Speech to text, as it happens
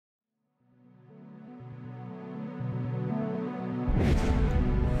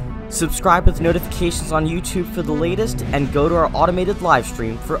Subscribe with notifications on YouTube for the latest, and go to our automated live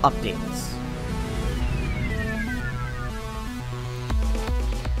stream for updates.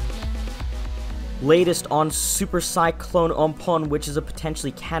 Latest on Super Cyclone Amphan, which is a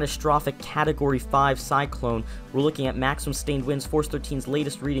potentially catastrophic Category 5 cyclone. We're looking at maximum sustained winds. Force 13's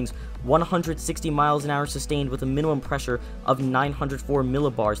latest readings, 160 miles an hour sustained with a minimum pressure of 904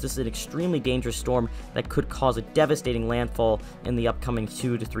 millibars. This is an extremely dangerous storm that could cause a devastating landfall in the upcoming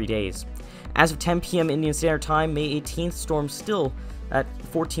 2 to 3 days. As of 10 p.m. Indian Standard Time, May 18th, storm still at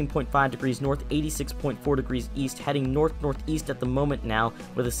 14.5 degrees north, 86.4 degrees east, heading north-northeast at the moment now,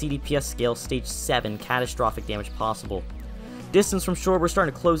 with a CDPS scale stage 7, catastrophic damage possible. Distance from shore, we're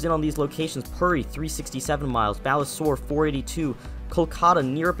starting to close in on these locations. Puri, 367 miles, Balasore, 482, Kolkata,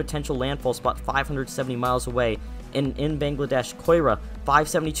 near a potential landfall spot, 570 miles away, in Bangladesh, Koira,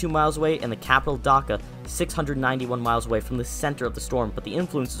 572 miles away, and the capital Dhaka, 691 miles away from the center of the storm, but the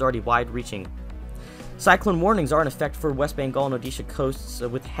influence is already wide-reaching. Cyclone warnings are in effect for West Bengal and Odisha coasts,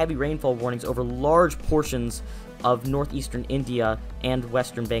 with heavy rainfall warnings over large portions of northeastern India and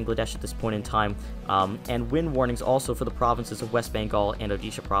western Bangladesh at this point in time, and wind warnings also for the provinces of West Bengal and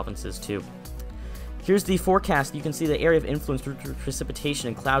Odisha provinces too. Here's the forecast. You can see the area of influence for precipitation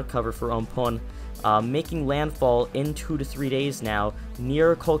and cloud cover for Amphan, making landfall in 2 to 3 days now.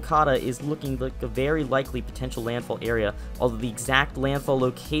 Near Kolkata is looking like a very likely potential landfall area, although the exact landfall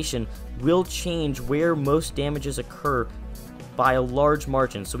location will change where most damages occur by a large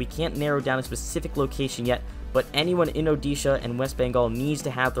margin, so we can't narrow down a specific location yet, but anyone in Odisha and West Bengal needs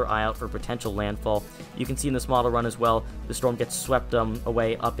to have their eye out for potential landfall. You can see in this model run as well, the storm gets swept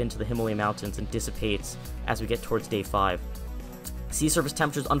away up into the Himalaya mountains and dissipates as we get towards day 5. Sea surface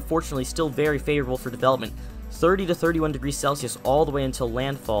temperatures, unfortunately, still very favorable for development, 30 to 31 degrees Celsius all the way until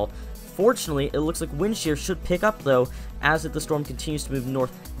landfall. Fortunately, it looks like wind shear should pick up, though, as the storm continues to move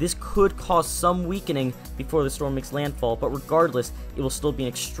north. This could cause some weakening before the storm makes landfall, but regardless, it will still be an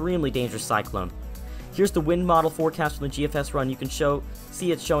extremely dangerous cyclone. Here's the wind model forecast from the GFS run. You can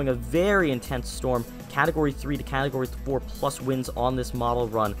see it's showing a very intense storm, Category 3 to Category 4 plus winds on this model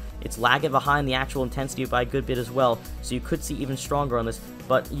run. It's lagging behind the actual intensity by a good bit as well, so you could see even stronger on this,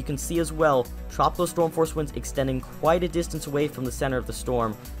 but you can see as well, tropical storm force winds extending quite a distance away from the center of the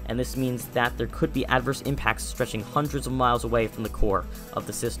storm, and this means that there could be adverse impacts stretching hundreds of miles away from the core of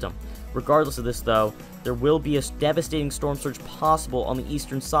the system. Regardless of this, though, there will be a devastating storm surge possible on the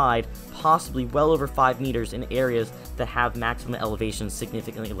eastern side, possibly well over 5 meters in areas that have maximum elevations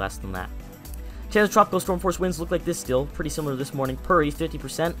significantly less than that. Chance of tropical storm force winds look like this still, pretty similar to this morning. Puri,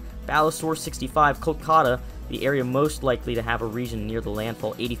 50%, Balasore, 65%, Kolkata, the area most likely to have a region near the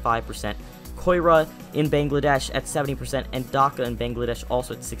landfall, 85%, Koira in Bangladesh at 70%, and Dhaka in Bangladesh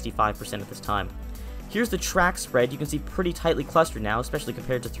also at 65% at this time. Here's the track spread. You can see pretty tightly clustered now, especially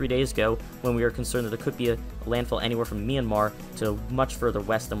compared to 3 days ago when we were concerned that there could be a landfall anywhere from Myanmar to much further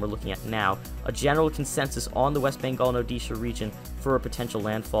west than we're looking at now. A general consensus on the West Bengal and Odisha region for a potential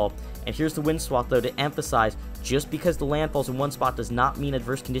landfall. And here's the wind swath, though, to emphasize, just because the landfalls in one spot does not mean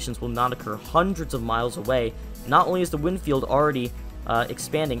adverse conditions will not occur hundreds of miles away. Not only is the wind field already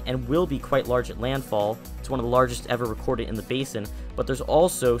expanding and will be quite large at landfall, it's one of the largest ever recorded in the basin, but there's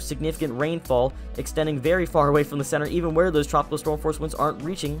also significant rainfall extending very far away from the center, even where those tropical storm force winds aren't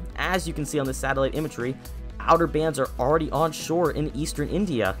reaching. As you can see on the satellite imagery, outer bands are already on shore in eastern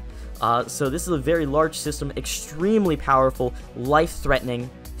India. So this is a very large system, extremely powerful, life-threatening.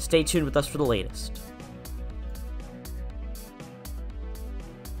 Stay tuned with us for the latest.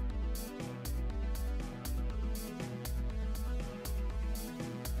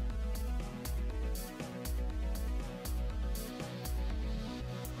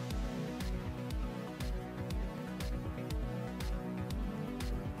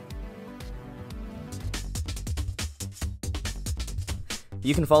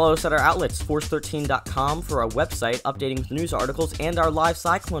 You can follow us at our outlets, force13.com for our website, updating with news articles, and our live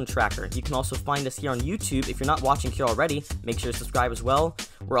cyclone tracker. You can also find us here on YouTube. If you're not watching here already, make sure to subscribe as well.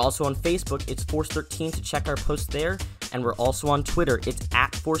 We're also on Facebook. It's Force13 to check our posts there. And we're also on Twitter. It's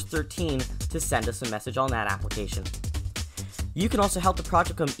at Force13 to send us a message on that application. You can also help the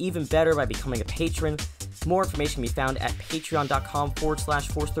project become even better by becoming a patron. More information can be found at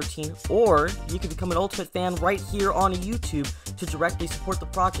patreon.com/Force13, or you can become an Ultimate fan right here on YouTube to directly support the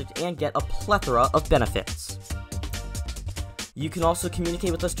project and get a plethora of benefits. You can also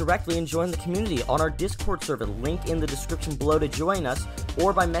communicate with us directly and join the community on our Discord server, link in the description below to join us,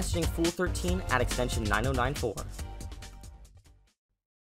 or by messaging Fool13 at extension 9094.